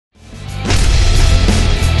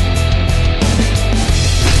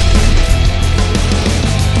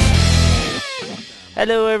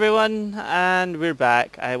Hello everyone, and we're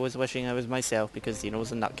back. I was wishing I was myself because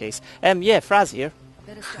Xeno's a nutcase. Yeah, Frazz here.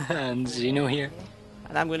 And Xeno here.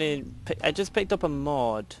 And I'm gonna I just picked up a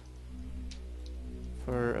mod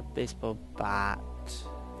for a baseball bat.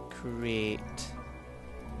 Create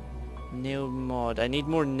nail mod. I need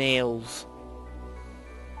more nails.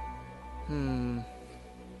 I'll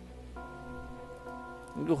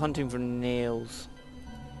go hunting for nails.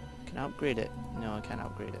 Can I upgrade it? No, I can't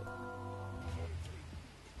upgrade it.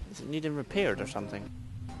 Is it needing repaired or something?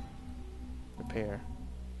 Repair.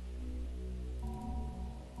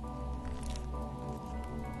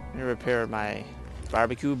 I'm gonna repair my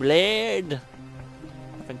barbecue blade.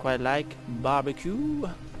 Nothing quite like barbecue.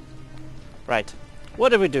 Right.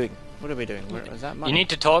 What are we doing? What are we doing? Where is that money? You need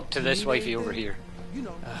to talk to this wifey over here.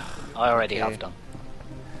 I already have done.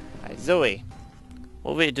 Right, Zoe.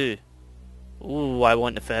 What do we do? Ooh, I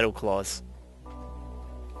want the feral claws.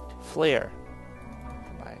 Flare.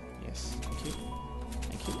 Right, yes. Thank you.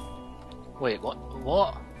 Thank you. Wait, what?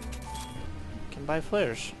 What? Can buy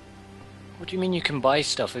flares. What do you mean you can buy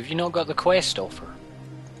stuff? Have you not got the quest offer?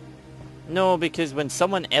 No, because when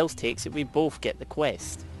someone else takes it, we both get the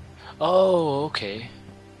quest. Oh, okay.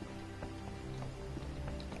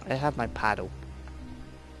 I have my paddle.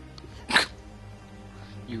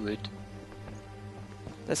 You would.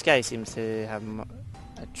 This guy seems to have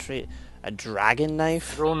a dragon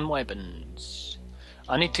knife. Thrown weapons.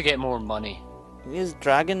 I need to get more money. He has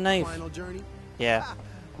dragon knife. Final journey? Yeah.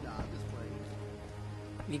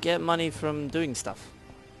 You get money from doing stuff.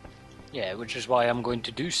 Yeah, which is why I'm going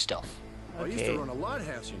to do stuff. I used Okay. to run a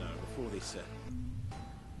lighthouse, you know, before this.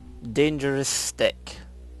 Dangerous stick.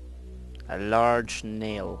 A large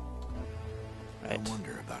nail. Right. I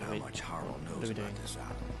wonder about how much Harlow What are knows we about doing? this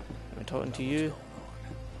island. I'm talking to you.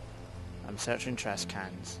 I'm searching trash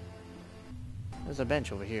cans. There's a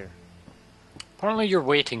bench over here. Apparently you're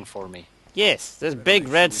waiting for me. Yes, this big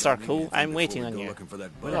red circle. I'm waiting on you. Looking for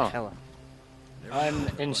that Where boat. the hell? I'm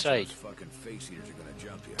inside. Those fucking face eaters are gonna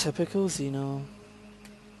jump you. Typical Xeno.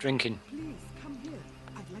 Drinking.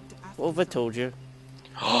 What have I told you?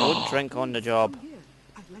 Don't drink on the job.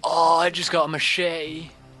 Oh, I just got a machete.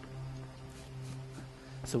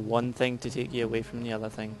 It's the one thing to take you away from the other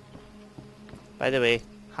thing. By the way,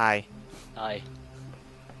 hi. Aye.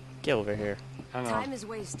 Get over here. Hang Time on. is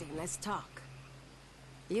wasting. Let's talk.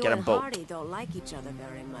 You Get a and boat. Hardy don't like each other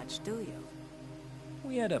very much, do you?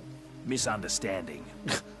 We had a misunderstanding.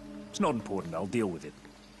 It's not important, I'll deal with it.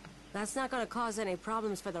 That's not going to cause any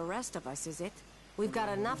problems for the rest of us, is it? We've got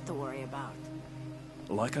enough to worry about.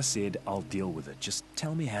 Like I said, I'll deal with it. Just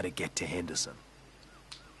tell me how to get to Henderson.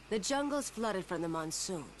 The jungle's flooded from the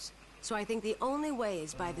monsoons, so I think the only way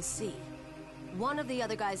is by the sea. One of the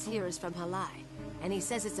other guys here is from Halai, and he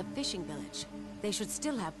says it's a fishing village. They should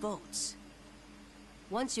still have boats.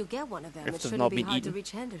 Once you get one of them, If it they've shouldn't not be been hard to eaten.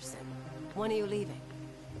 reach Henderson. When are you leaving?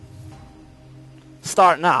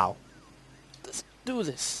 Start now. Let's do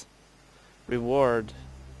this. Reward.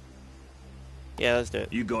 Yeah, let's do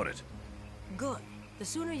it. You got it. Good. The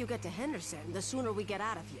sooner you get to Henderson, the sooner we get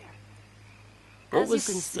out of here. What As was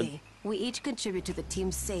you can the- see, we each contribute to the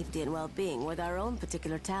team's safety and well-being with our own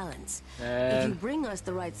particular talents. If you bring us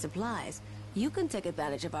the right supplies, you can take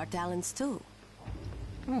advantage of our talents too.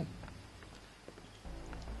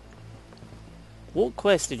 What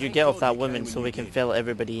quest did you get off that woman so we can fill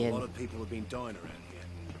everybody A lot in? of people have been dying around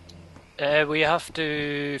here. We have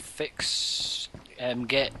to fix,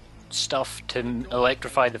 get stuff to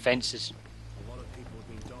electrify the fences. A lot of people have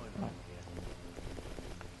been dying around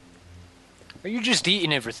here. Are you just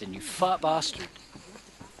eating everything, you fat bastard?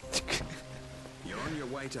 You're on your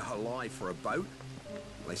way to Halai for a boat?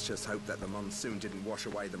 Let's just hope that the monsoon didn't wash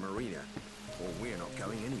away the marina, or we're not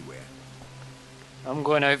going anywhere. I'm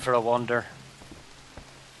going out for a wander.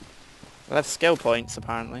 I have skill points,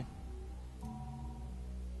 apparently.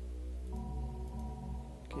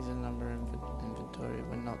 Keys a number inventory.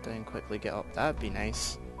 When not doing, quickly get up. That'd be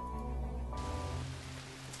nice.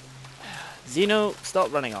 Xeno,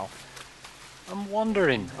 stop running off. I'm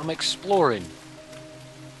wandering. I'm exploring.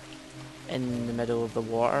 In the middle of the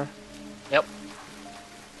water. Yep.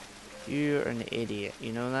 You're an idiot,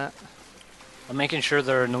 you know that? I'm making sure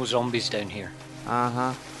there are no zombies down here.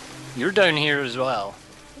 Uh-huh. You're down here as well.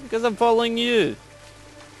 Because I'm following you.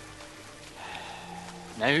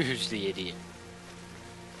 Now who's the idiot?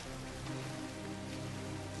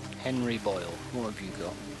 Henry Boyle. What have you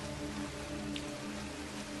got?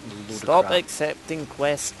 Load of Stop crap. accepting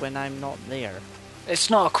quests when I'm not there. It's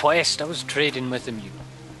not a quest. I was trading with him, you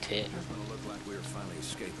tit. Doesn't look like we're finally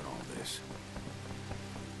escaping all this.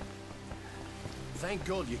 Thank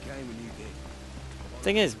God you came when you did.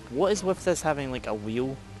 Thing is, what is with this having like a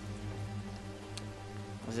wheel?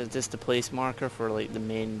 Is it just a place marker for like the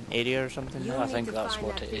main area or something? You I need think to that's find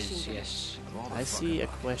what that it is, fishing yes. I see a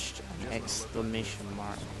question, an exclamation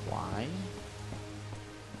mark. Why?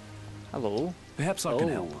 Hello? Perhaps I can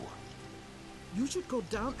help. You should go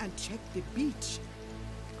down and check the beach.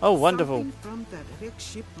 Oh, wonderful. Something from that wrecked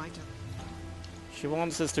ship might have... She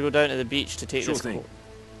wants us to go down to the beach to take Sure this thing. coat.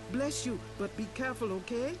 Bless you, but be careful,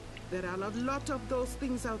 okay? There are a lot of those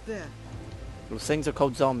things out there. Those things are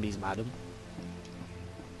called zombies, madam.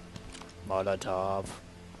 Molotov.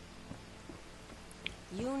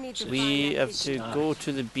 You need to We find that have to fishing go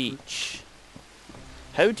to the beach.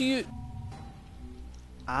 How do you...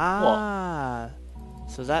 Ah.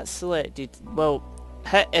 So that's selected. Well,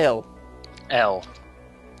 hit L. L.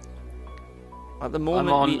 At the I'm moment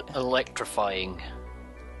on electrifying.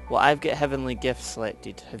 Well, I've got Heavenly Gift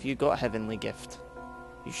selected. Have you got Heavenly Gift?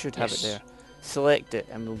 You should have Yes. it there. Select it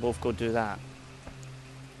and we'll both go do that.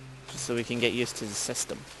 Just so we can get used to the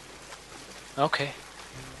system. Okay.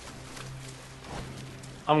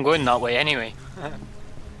 I'm going that way anyway.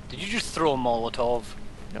 Did you just throw a Molotov?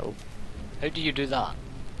 No, How do you do that?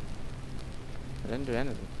 I didn't do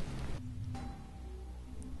anything.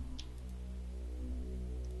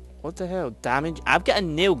 What the hell? Damage? I've got a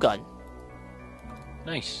nail gun.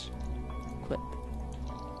 Nice. Equip.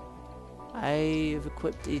 I've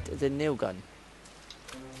equipped the nail gun.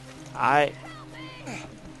 Oh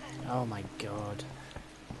my god.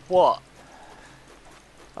 What?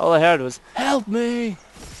 All I heard was, help me!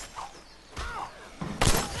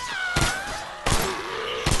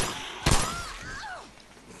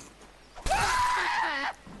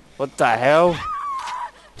 What the hell?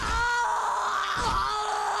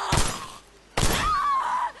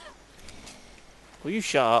 Will you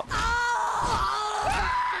shut up?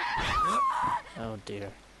 Oh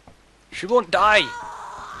dear. She won't die!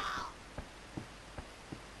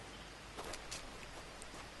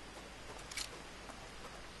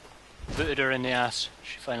 Booted her in the ass.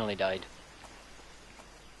 She finally died.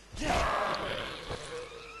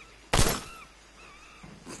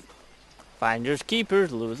 Finders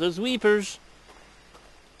keepers, losers weepers.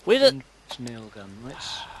 Wait it! Nail gun.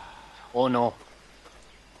 Let's... Oh no.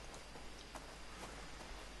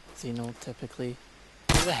 Xeno, typically.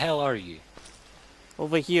 Where the hell are you?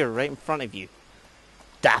 Over here, right in front of you.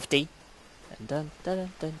 Dafty. Dun dun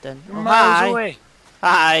dun dun dun. You're Oh, miles hi. away.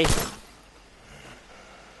 Hi.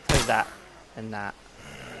 How's that? And that.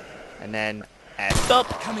 And then, boop.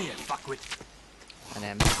 Come here, fuckwit. And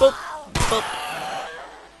then, boop. Boop.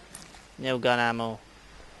 Nail gun ammo.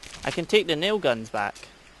 I can take the nail guns back.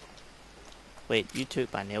 Wait, you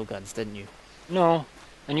took my nail guns, didn't you? No.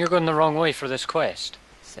 And you're going the wrong way for this quest.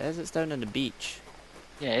 Says it's down on the beach.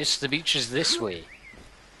 Yes, the beach is this way.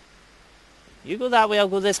 You go that way, I'll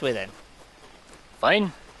go this way then.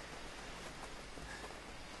 Fine.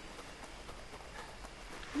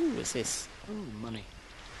 Ooh, what's this? Ooh, money.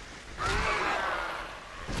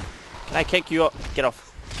 Can I kick you up? Get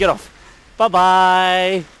off. Get off.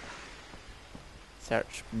 Bye-bye.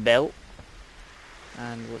 Search belt.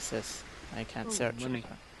 And what's this? I can't Oh, search money. it.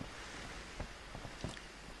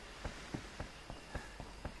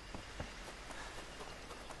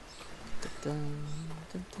 Dun,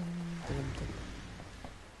 dun, dun, dun, dun.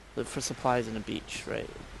 Look for supplies on the beach, right?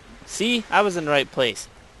 See? I was in the right place.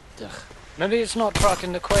 Ugh. Maybe it's not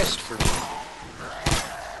tracking the quest for me.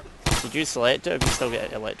 Did you select it? Have you still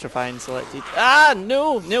got electrifying selected? Ah,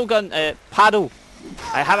 no! Nail gun, paddle!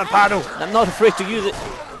 I have a paddle! I'm not afraid to use it!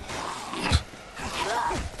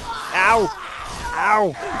 Ow!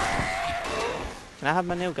 Ow! Can I have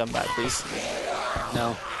my nail gun back, please?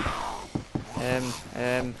 No.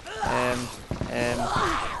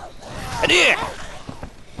 Idea!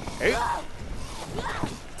 Hey.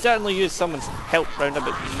 Certainly use someone's help round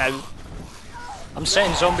about now. I'm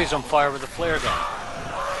setting zombies on fire with a flare gun.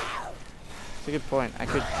 That's a good point. I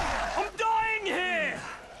could... I'm dying here!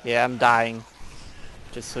 Yeah, I'm dying.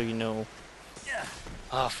 Just so you know.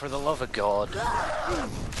 Ah, for the love of God.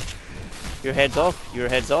 Your head's off. Your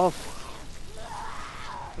head's off.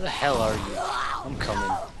 Where the hell are you? I'm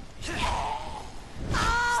coming.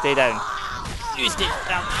 Stay down. You stay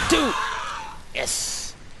down too!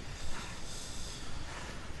 Yes!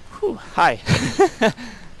 Whew, hi.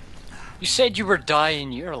 You said you were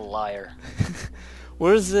dying, you're a liar.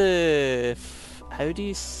 Where's the... How do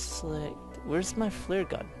you select... Where's my flare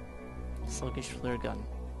gun? Sluggish flare gun.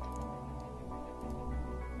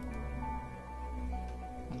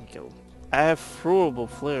 There you go. I have throwable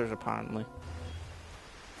flares apparently.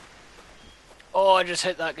 Oh, I just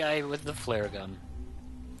hit that guy with the flare gun.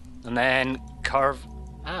 And then carve...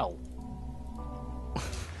 Ow.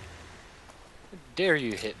 Dare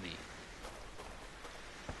you hit me?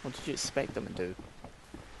 What did you expect them to do?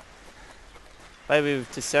 By the way, we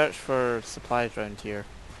have to search for supplies around here.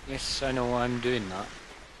 Yes, I know I'm doing that.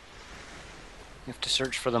 You have to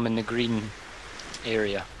search for them in the green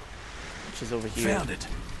area. Which is over here. Found it.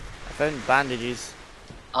 I found bandages.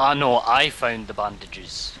 Ah no, I found the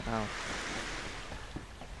bandages. Oh.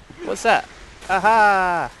 What's that?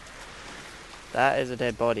 Aha! That is a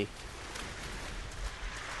dead body.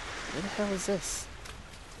 Where the hell is this?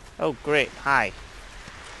 Oh great, hi.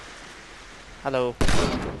 Hello.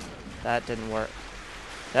 That didn't work.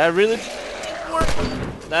 That really didn't work.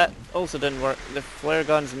 That also didn't work. The flare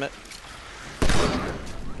guns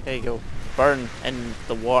there you go. Burn in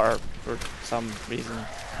the water for some reason.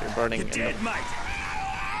 You're burning You're in dead, the... mate.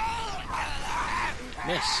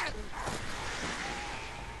 Missed.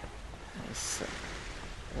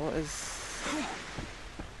 What is...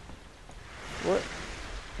 What?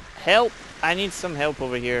 Help! I need some help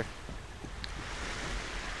over here.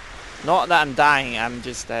 Not that I'm dying, I'm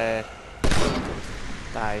just die.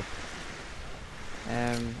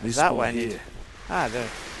 Is that what I need? Here. Ah, there.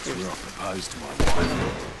 It's where I proposed to my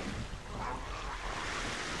wife.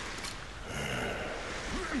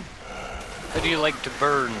 How do you like to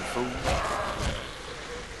burn, fool?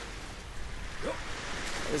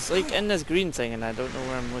 It's like in this green thing and I don't know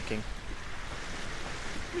where I'm looking.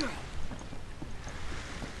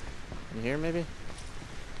 In here maybe?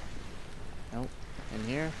 Nope. In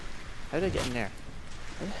here? How did I get in there?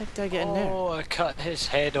 How the heck did I get in there? Oh, I cut his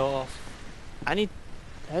head off. I need...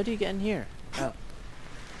 How do you get in here? Oh.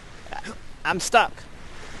 I'm stuck!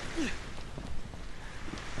 I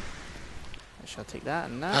shall take that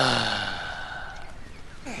and that.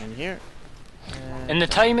 In here. In the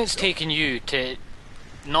time it's taken you to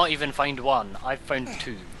not even find one, I've found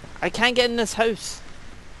two. I can't get in this house.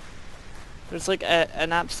 There's like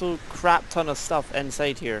an absolute crap ton of stuff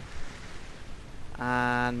inside here.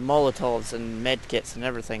 And Molotovs and medkits and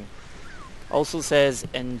everything. Also says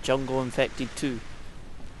in Jungle Infected 2.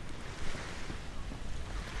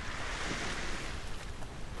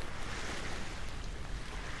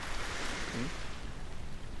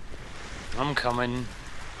 I'm coming.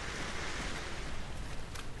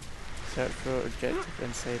 Search for objective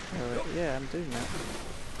inside pallet. Yeah, I'm doing that.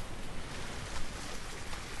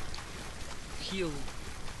 Heal.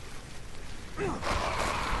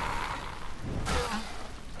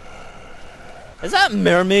 Is that a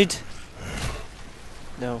mermaid?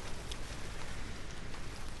 No.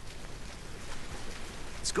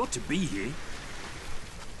 It's got to be here.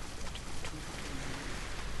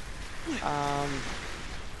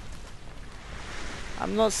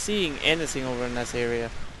 I'm not seeing anything over in this area.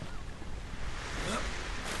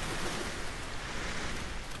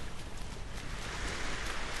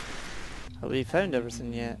 Have we found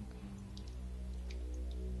everything yet?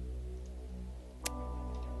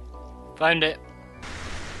 Found it.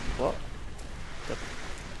 What?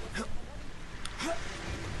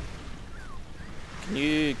 Can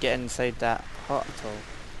you get inside that hut at all?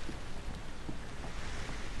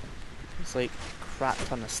 There's like a crap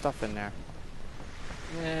ton of stuff in there.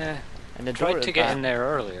 Yeah. And the door Tried to get in there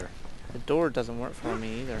earlier. The door doesn't work for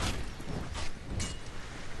me either.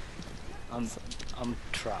 I'm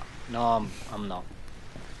trapped. No, I'm not.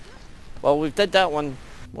 Well, we've did that one.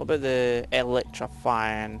 What about the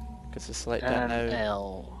electrifying? Because it's like that now.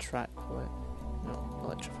 L. Track what? No,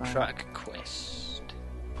 electrifying. Track quest.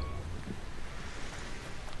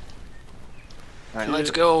 Right,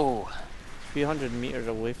 let's go. 300 meters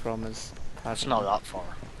away from us. That's not that far.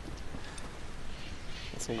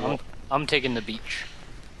 That's a lot. I'm taking the beach.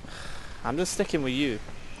 I'm just sticking with you.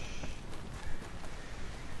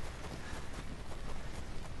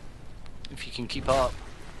 If you can keep up.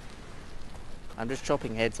 I'm just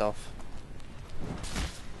chopping heads off.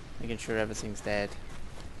 Making sure everything's dead.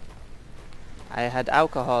 I had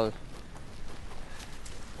alcohol.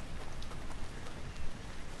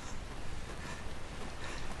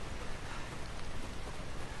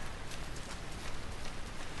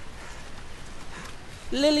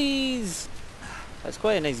 Lilies! That's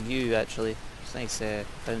quite a nice view actually. It's nice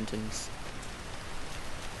fountains.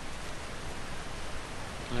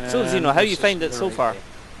 So Xeno, how you find it so far?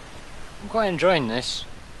 I'm quite enjoying this.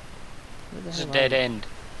 It's a dead end.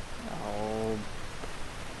 Oh.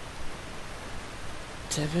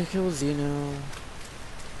 Typical Xeno.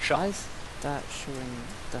 Why is that showing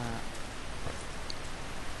that?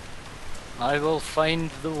 I will find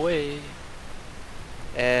the way.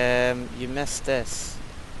 You missed this.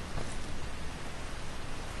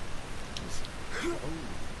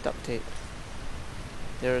 Duct tape.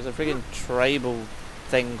 There's a friggin' tribal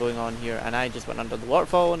thing going on here, and I just went under the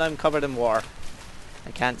waterfall and I'm covered in water.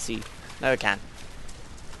 I can't see. Now I can.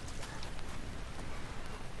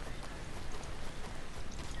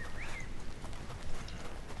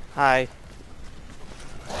 Hi.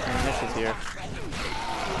 Ammunition's here.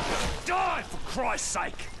 Die, for Christ's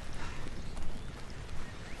sake!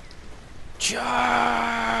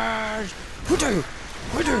 Charge! Hoodoo!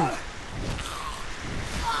 Hoodoo!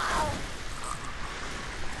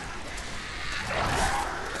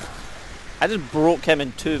 I just broke him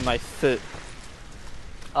in two with my foot.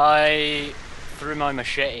 I threw my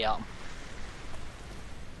machete at him.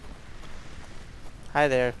 Hi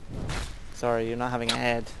there. Sorry, you're not having a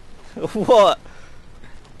head. What?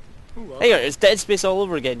 Hey, it's Dead Space all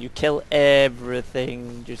over again. You kill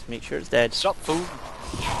everything, just make sure it's dead. Stop, fool.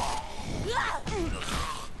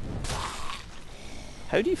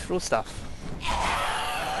 How do you throw stuff?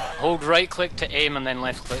 Hold right click to aim and then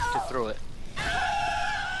left click to throw it.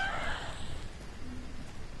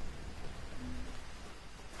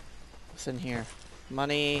 What's in here?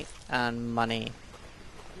 Money and money.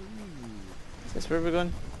 Is this where we're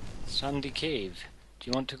going? Sandy Cave. Do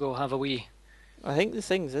you want to go have a wee? I think the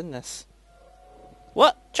thing's in this.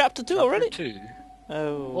 What? Chapter 2 already? Chapter 2?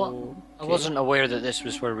 Oh. What? Okay. I wasn't aware that this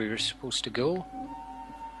was where we were supposed to go.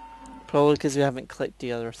 Probably because we haven't clicked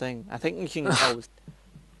the other thing. I think we can... oh,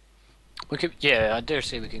 We could, yeah, I dare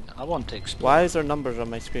say we can. I want to explore. why is there numbers on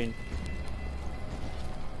my screen?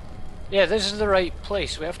 Yeah, this is the right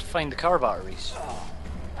place. We have to find the car batteries.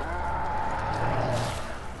 I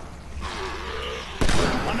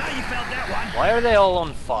know you felt that one. Why are they all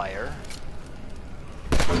on fire?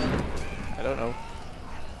 I don't know.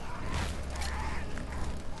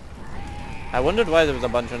 I wondered why there was a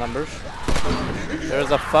bunch of numbers.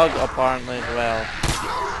 There's a fog apparently as well.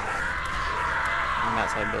 And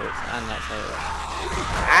that's how it goes. And that's how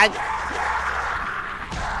it goes.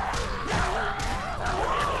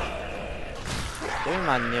 Give me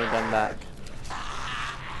my nail gun back.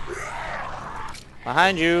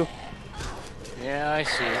 Behind you. Yeah, I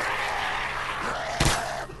see it.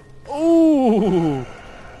 Ooh.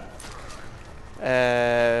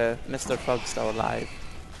 Mr. Fog's still alive.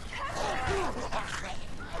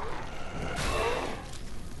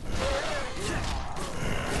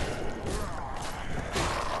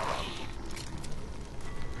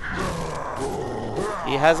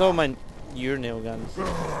 He has all your nail guns.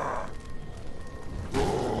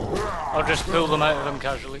 I'll just pull them out of him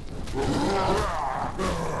casually.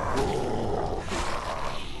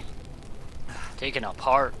 Taken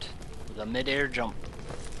apart with a mid-air jump.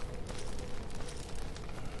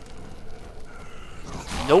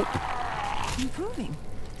 Nope. Improving.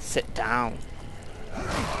 Sit down.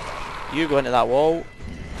 You go into that wall.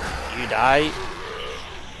 You die.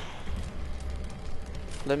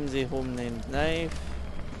 Flimsy home named knife.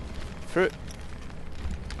 Fruit.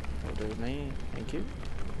 That'll do with me. Thank you.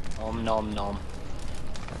 Nom nom nom.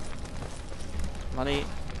 Money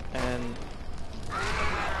and...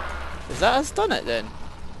 Is that us done it then?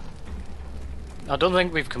 I don't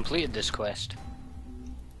think we've completed this quest.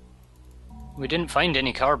 We didn't find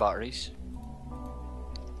any car batteries.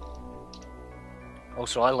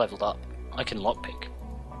 Also, I leveled up. I can lockpick.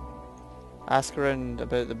 Ask around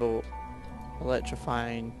about the boat.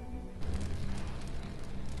 Electrifying.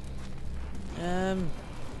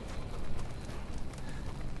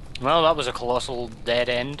 Well, that was a colossal dead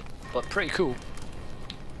end, but pretty cool.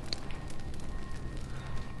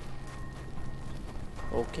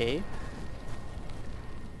 Okay.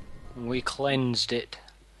 We cleansed it.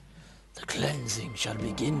 The cleansing shall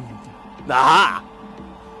begin. Aha!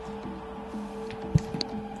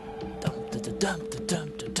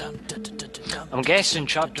 I'm guessing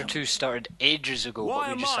chapter 2 started ages ago, Why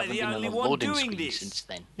but am we just I haven't the been on only a one loading doing screen this? since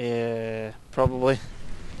then. Yeah, probably.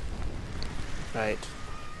 Right.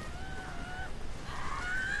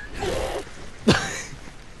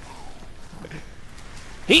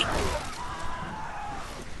 Heat!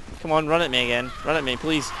 Come on, run at me again. Run at me,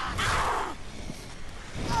 please.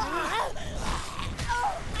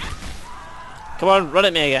 Come on, run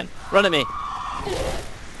at me again. Run at me.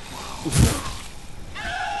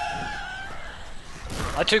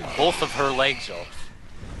 I took both of her legs off.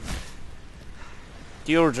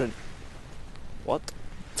 Deodorant. What?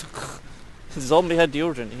 The zombie had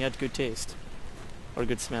deodorant. He had good taste. Or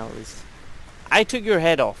good smell, at least. I took your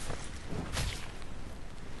head off.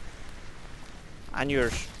 And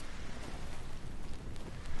yours.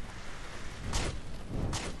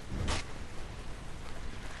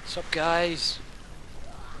 What's up, guys?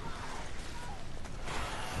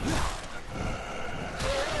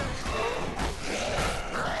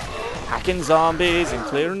 Hacking zombies and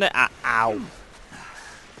clearing the... ow.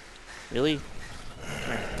 Really?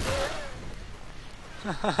 Come here.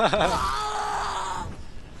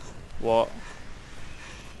 What?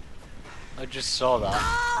 I just saw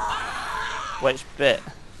that. Which bit?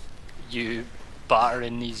 You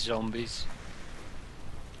battering these zombies.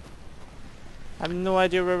 I have no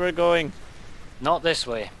idea where we're going. Not this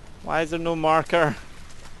way. Why is there no marker?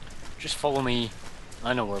 Just follow me.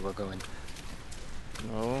 I know where we're going.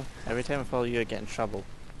 No. Every time I follow you I get in trouble.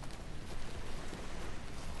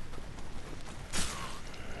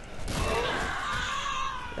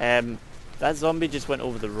 That zombie just went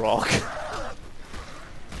over the rock.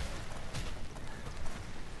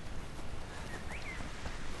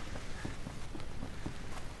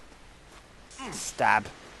 Stab.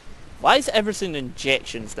 Why is everything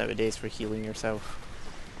injections nowadays for healing yourself?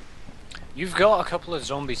 You've got a couple of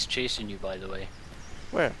zombies chasing you, by the way.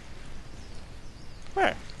 Where?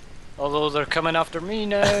 Where? Although they're coming after me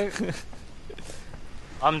now.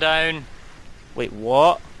 I'm down. Wait,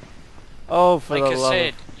 what? Oh, for Like the I love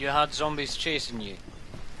said, of... you had zombies chasing you.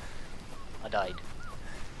 I died.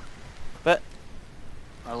 But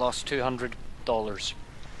I lost $200.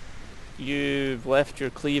 you've left your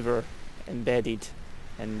cleaver embedded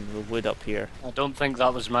in the wood up here. I don't think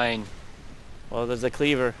that was mine. Well, there's a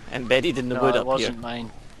cleaver embedded in the No, wood it up wasn't here.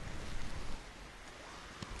 mine.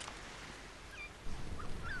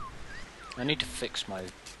 I need to fix my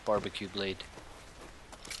barbecue blade.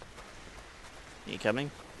 Are you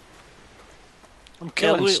coming? I'm Yeah,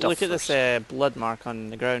 killing look, stuff look at first. this blood mark on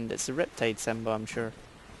the ground. It's the Riptide symbol, I'm sure.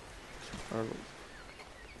 Or...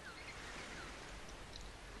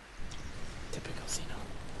 Typical Xeno.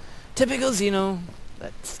 Typical Xeno.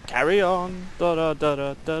 Let's carry on. Da da da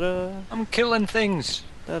da da da. I'm killing things.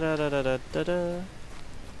 Da da da da da da da.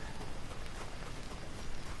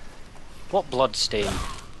 What blood stain?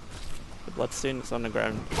 The bloodstain that's on the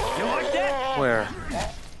ground. Where?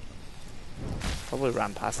 Probably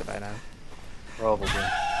ran past it by now. Probably.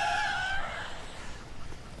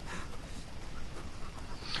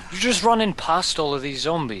 You're just running past all of these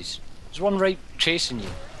zombies. There's one right chasing you.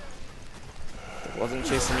 It wasn't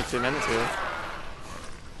chasing me 2 minutes ago.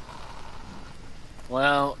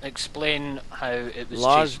 Well, explain how it was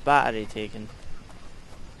Large chasing. battery taken.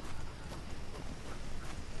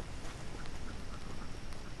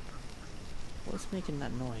 What's making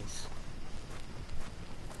that noise?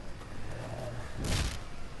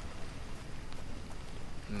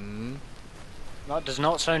 Hmm. That does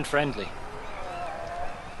not sound friendly.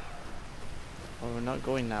 Oh, we're not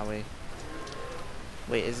going that way.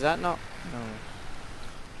 Wait, is that not? No.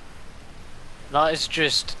 That is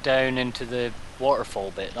just down into the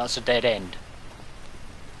waterfall bit. That's a dead end.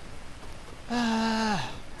 This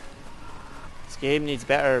game needs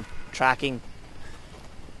better tracking.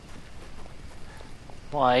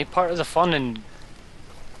 Why? Part of the fun in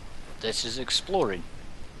this is exploring.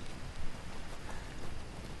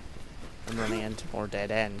 I'm running into more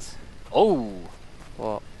dead ends. Oh!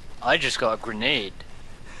 What? I just got a grenade.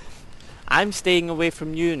 I'm staying away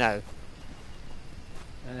from you now.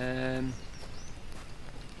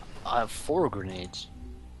 I have 4 grenades.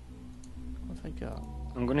 What have I got?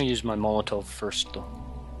 I'm gonna use my Molotov first though.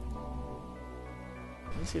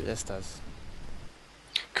 Let's see what this does.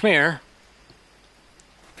 Come here.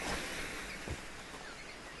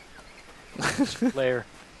 Blair.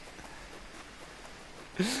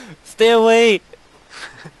 Stay away!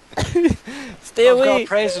 Stay I've got away! a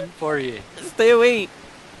present for you. Stay away!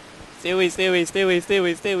 Stay away, stay away, stay away, stay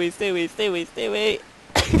away, stay away, stay away, stay away, stay away!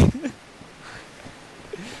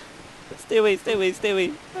 Stay away, stay away, stay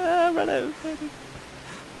away! Ah, run out!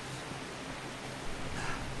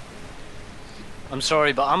 I'm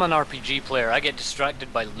sorry, but I'm an RPG player. I get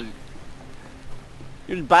distracted by loot.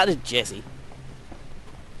 You're as bad as Jesse.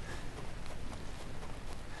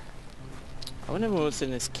 I wonder what's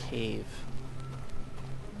in this cave.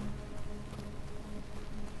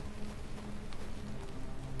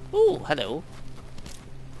 Oh, hello.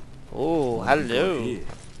 Oh, hello.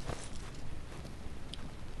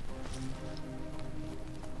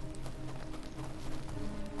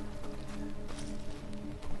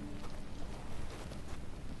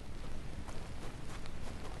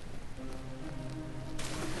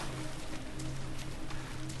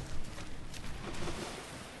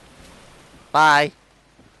 Bye.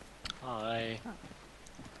 Hi.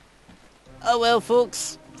 Oh well,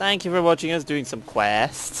 folks. Thank you for watching us doing some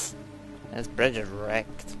quests. This bridge is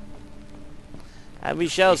wrecked. And we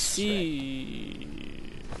shall see...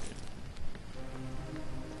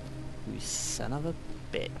 You son of a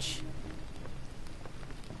bitch.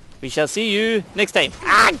 We shall see you next time.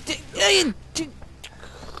 Ah,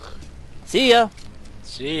 see ya.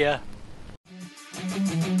 See ya.